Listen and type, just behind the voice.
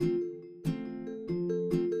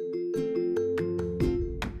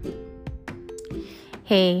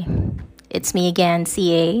Hey, it's me again,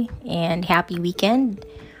 CA, and happy weekend.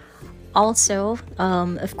 Also,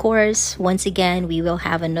 of course, once again, we will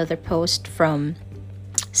have another post from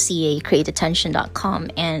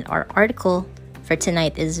cacreateattention.com, and our article for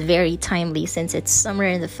tonight is very timely since it's summer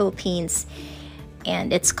in the Philippines,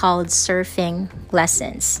 and it's called Surfing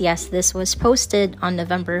Lessons. Yes, this was posted on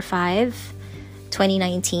November 5,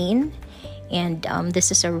 2019, and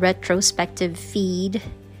this is a retrospective feed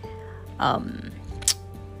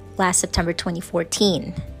last September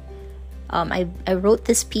 2014. I wrote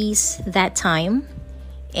this piece that time,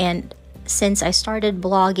 and since I started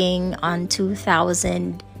blogging on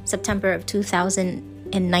September of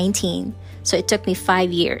 2019, so it took me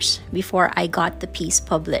 5 years before I got the piece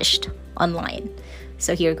published online.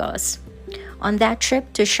 So here goes. On that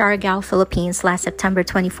trip to Siargao, Philippines last September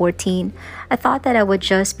 2014, I thought that I would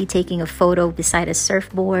just be taking a photo beside a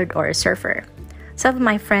surfboard or a surfer. Some of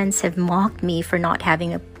my friends have mocked me for not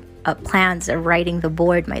having plans of riding the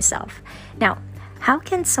board myself. Now, how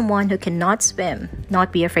can someone who cannot swim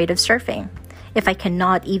not be afraid of surfing? If I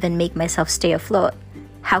cannot even make myself stay afloat,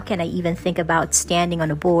 how can I even think about standing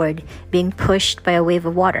on a board being pushed by a wave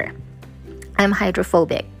of water? I'm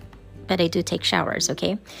hydrophobic, but I do take showers,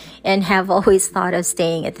 okay? And have always thought of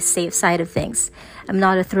staying at the safe side of things. I'm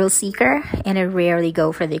not a thrill seeker, and I rarely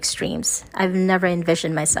go for the extremes. I've never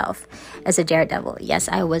envisioned myself as a daredevil. Yes,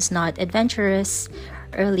 I was not adventurous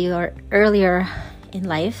earlier in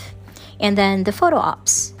life. And then the photo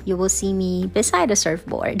ops, you will see me beside a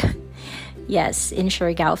surfboard. Yes, in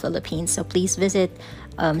Siargao, Philippines. So please visit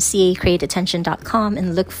cacreateattention.com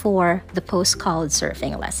and look for the post called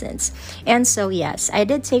Surfing Lessons. And so yes, I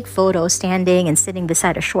did take photos standing and sitting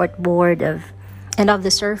beside a short board of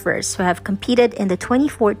the surfers who have competed in the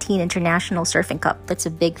 2014 International Surfing Cup. That's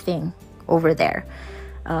a big thing over there,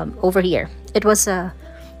 over here. It was a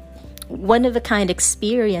one-of-a-kind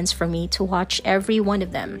experience for me to watch every one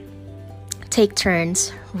of them take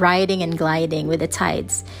turns riding and gliding with the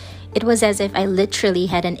tides. It was as if I literally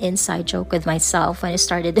had an inside joke with myself when I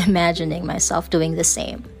started imagining myself doing the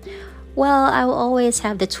same. Well, I will always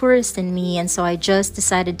have the tourist in me, and so I just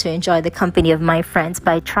decided to enjoy the company of my friends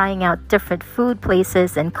by trying out different food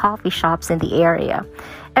places and coffee shops in the area.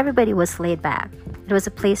 Everybody was laid back. It was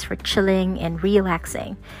a place for chilling and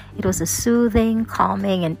relaxing. It was a soothing,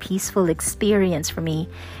 calming, and peaceful experience for me.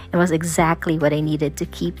 It was exactly what I needed to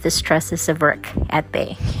keep the stresses of work at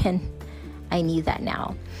bay, and I need that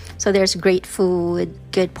now. So there's great food,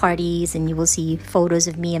 good parties, and you will see photos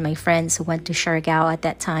of me and my friends who went to Siargao at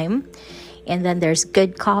that time. And then there's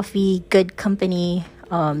good coffee, good company,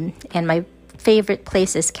 and my favorite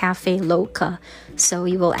place is Cafe Loca. So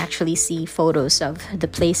you will actually see photos of the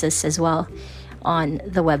places as well on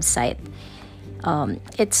the website.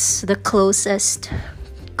 It's the closest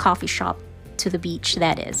coffee shop to the beach,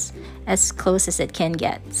 that is, as close as it can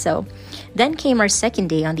get. So then came our second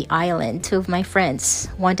day on the island. Two of my friends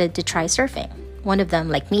wanted to try surfing. One of them,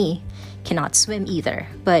 like me, cannot swim either,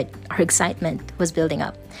 but our excitement was building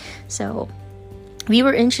up. So we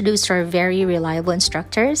were introduced to our very reliable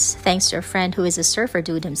instructors, thanks to a friend who is a surfer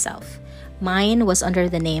dude himself. Mine was under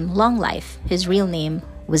the name Long Life. His real name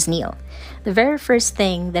was Neil. The very first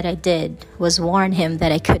thing that I did was warn him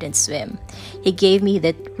that I couldn't swim. He gave me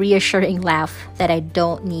the reassuring laugh that I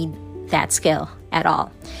don't need that skill at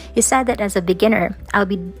all. He said that as a beginner, I'll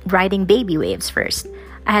be riding baby waves first.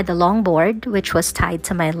 I had the longboard, which was tied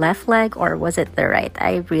to my left leg, or was it the right?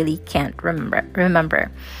 I really can't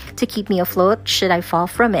remember. To keep me afloat should I fall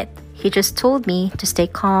from it. He just told me to stay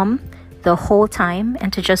calm the whole time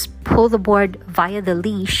and to just pull the board via the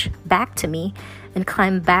leash back to me and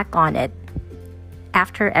climb back on it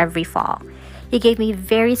after every fall. He gave me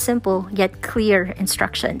very simple yet clear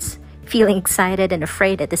instructions. Feeling excited and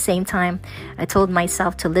afraid at the same time, I told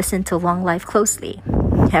myself to listen to Long Life closely.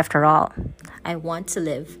 After all, I want to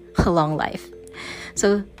live a long life.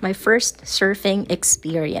 So my first surfing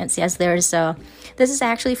experience, yes, this is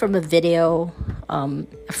actually from a video.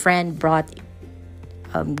 A friend brought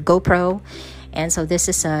GoPro, and so this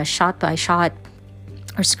is a shot by shot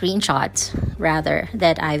or screenshot rather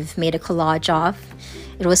that I've made a collage of.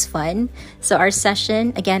 It was fun. So our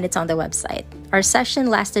session, again, it's on the website. Our session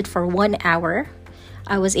lasted for 1 hour.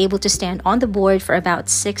 I was able to stand on the board for about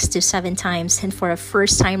 6 to 7 times, and for a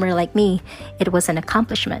first timer like me, it was an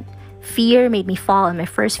accomplishment. Fear made me fall on my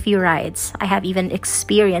first few rides. I have even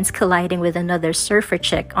experienced colliding with another surfer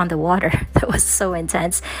chick on the water. That was so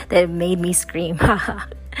intense that it made me scream.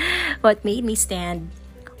 What made me stand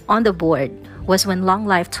on the board was when Long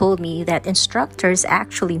Life told me that instructors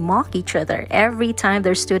actually mock each other every time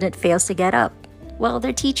their student fails to get up. Well,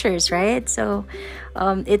 they're teachers, right? So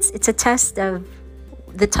it's a test of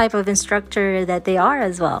the type of instructor that they are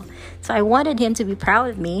as well. So I wanted him to be proud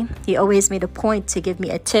of me. He always made a point to give me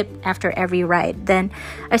a tip after every ride. Then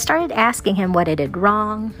I started asking him what I did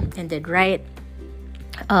wrong and did right.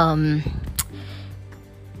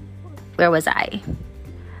 Where was I?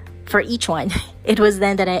 For each one. It was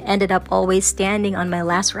then that I ended up always standing on my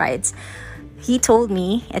last rides. He told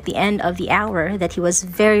me at the end of the hour that he was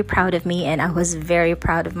very proud of me, and I was very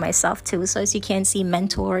proud of myself too. So as you can see,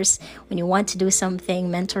 mentors, when you want to do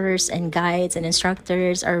something, mentors and guides and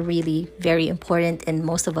instructors are really very important, and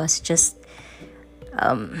most of us just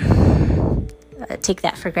take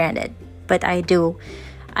that for granted. But I do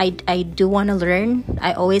want to learn.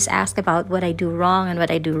 I always ask about what I do wrong and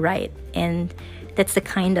what I do right, and that's the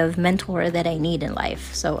kind of mentor that I need in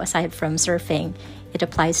life. So aside from surfing, it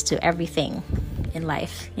applies to everything in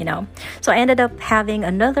life, you know. So I ended up having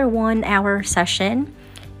another 1 hour session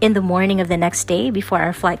in the morning of the next day before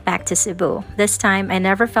our flight back to Cebu. This time, I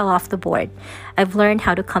never fell off the board. I've learned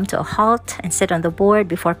how to come to a halt and sit on the board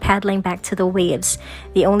before paddling back to the waves.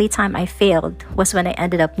 The only time I failed was when I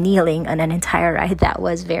ended up kneeling on an entire ride. That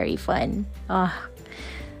was very fun. Oh,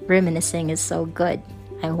 reminiscing is so good.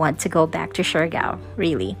 I want to go back to Siargao,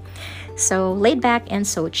 really. So laid back and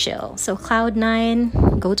so chill. So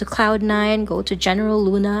Cloud9, go to Cloud9, go to General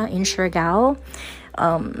Luna in Siargao.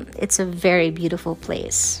 It's a very beautiful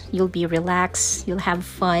place. You'll be relaxed, you'll have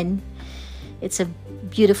fun. It's a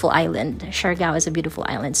beautiful island. Siargao is a beautiful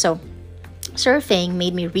island. So surfing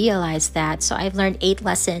made me realize that. So I've learned 8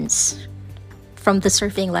 lessons from the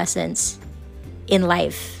surfing lessons in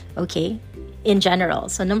life, okay? In general.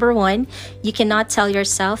 So number 1, you cannot tell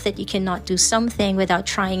yourself that you cannot do something without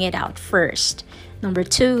trying it out first. Number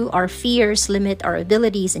 2, our fears limit our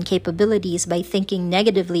abilities and capabilities by thinking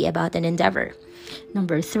negatively about an endeavor.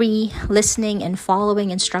 Number 3, listening and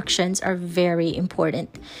following instructions are very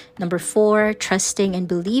important. Number 4, trusting and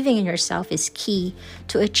believing in yourself is key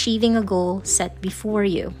to achieving a goal set before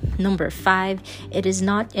you. Number 5, it is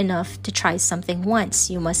not enough to try something once.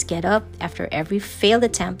 You must get up after every failed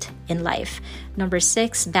attempt in life. Number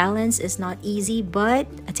 6, balance is not easy but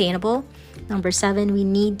attainable. Number 7, we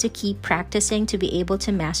need to keep practicing to be able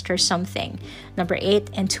to master something. Number 8,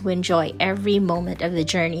 and to enjoy every moment of the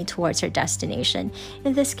journey towards our destination.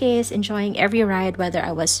 In this case, enjoying every ride, whether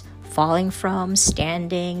I was falling from,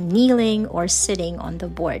 standing, kneeling, or sitting on the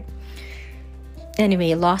board.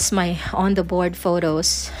 Anyway, lost my on the board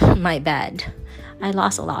photos. My bad. I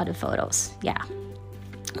lost a lot of photos, yeah.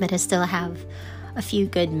 But I still have a few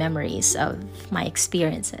good memories of my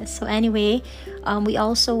experiences. So anyway, we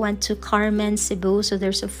also went to Carmen, Cebu. So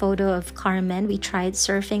there's a photo of Carmen. We tried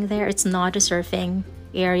surfing there. It's not a surfing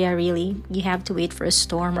area, really. You have to wait for a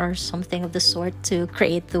storm or something of the sort to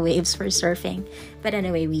create the waves for surfing. But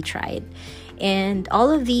anyway, we tried. And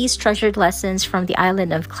all of these treasured lessons from the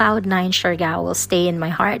island of Cloud9 Siargao will stay in my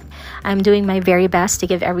heart. I'm doing my very best to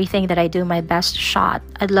give everything that I do my best shot.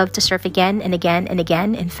 I'd love to surf again and again and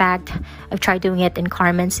again. In fact, I've tried doing it in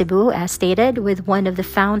Carmen, Cebu, as stated, with one of the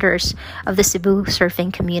founders of the Cebu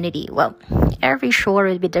surfing community. Well, every shore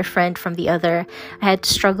would be different from the other. I had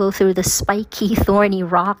to struggle through the spiky, thorny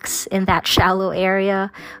rocks in that shallow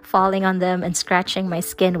area. Falling on them and scratching my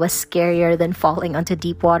skin was scarier than falling onto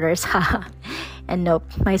deep waters. And nope,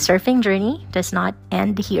 my surfing journey does not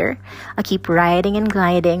end here. I'll keep riding and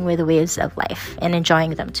gliding with the waves of life and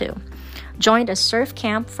enjoying them too. Joined a surf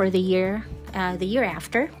camp for the year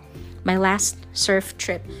after my last surf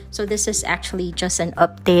trip. So this is actually just an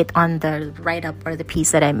update on the write-up or the piece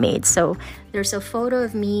that I made. So there's a photo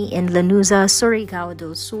of me in Lanuza, Surigao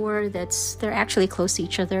do Sur. They're actually close to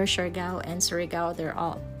each other. Siargao and Surigao,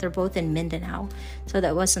 they're both in Mindanao. So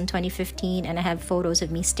that was in 2015, and I have photos of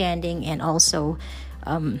me standing and also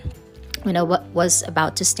what was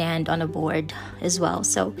about to stand on a board as well.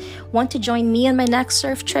 So want to join me on my next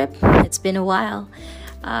surf trip? It's been a while.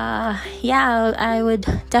 I would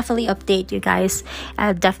definitely update you guys.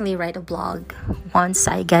 I'll definitely write a blog once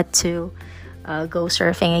I get to go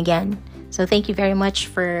surfing again. So thank you very much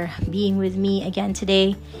for being with me again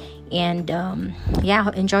today. And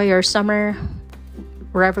enjoy your summer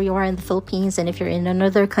wherever you are in the Philippines. And if you're in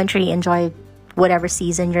another country, enjoy whatever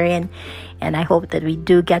season you're in. And I hope that we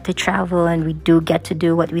do get to travel and we do get to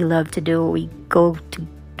do what we love to do. We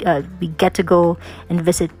get to go and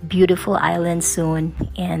visit beautiful islands soon,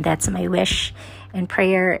 and that's my wish and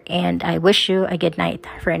prayer. And I wish you a good night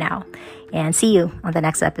for now, and see you on the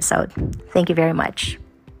next episode. Thank you very much.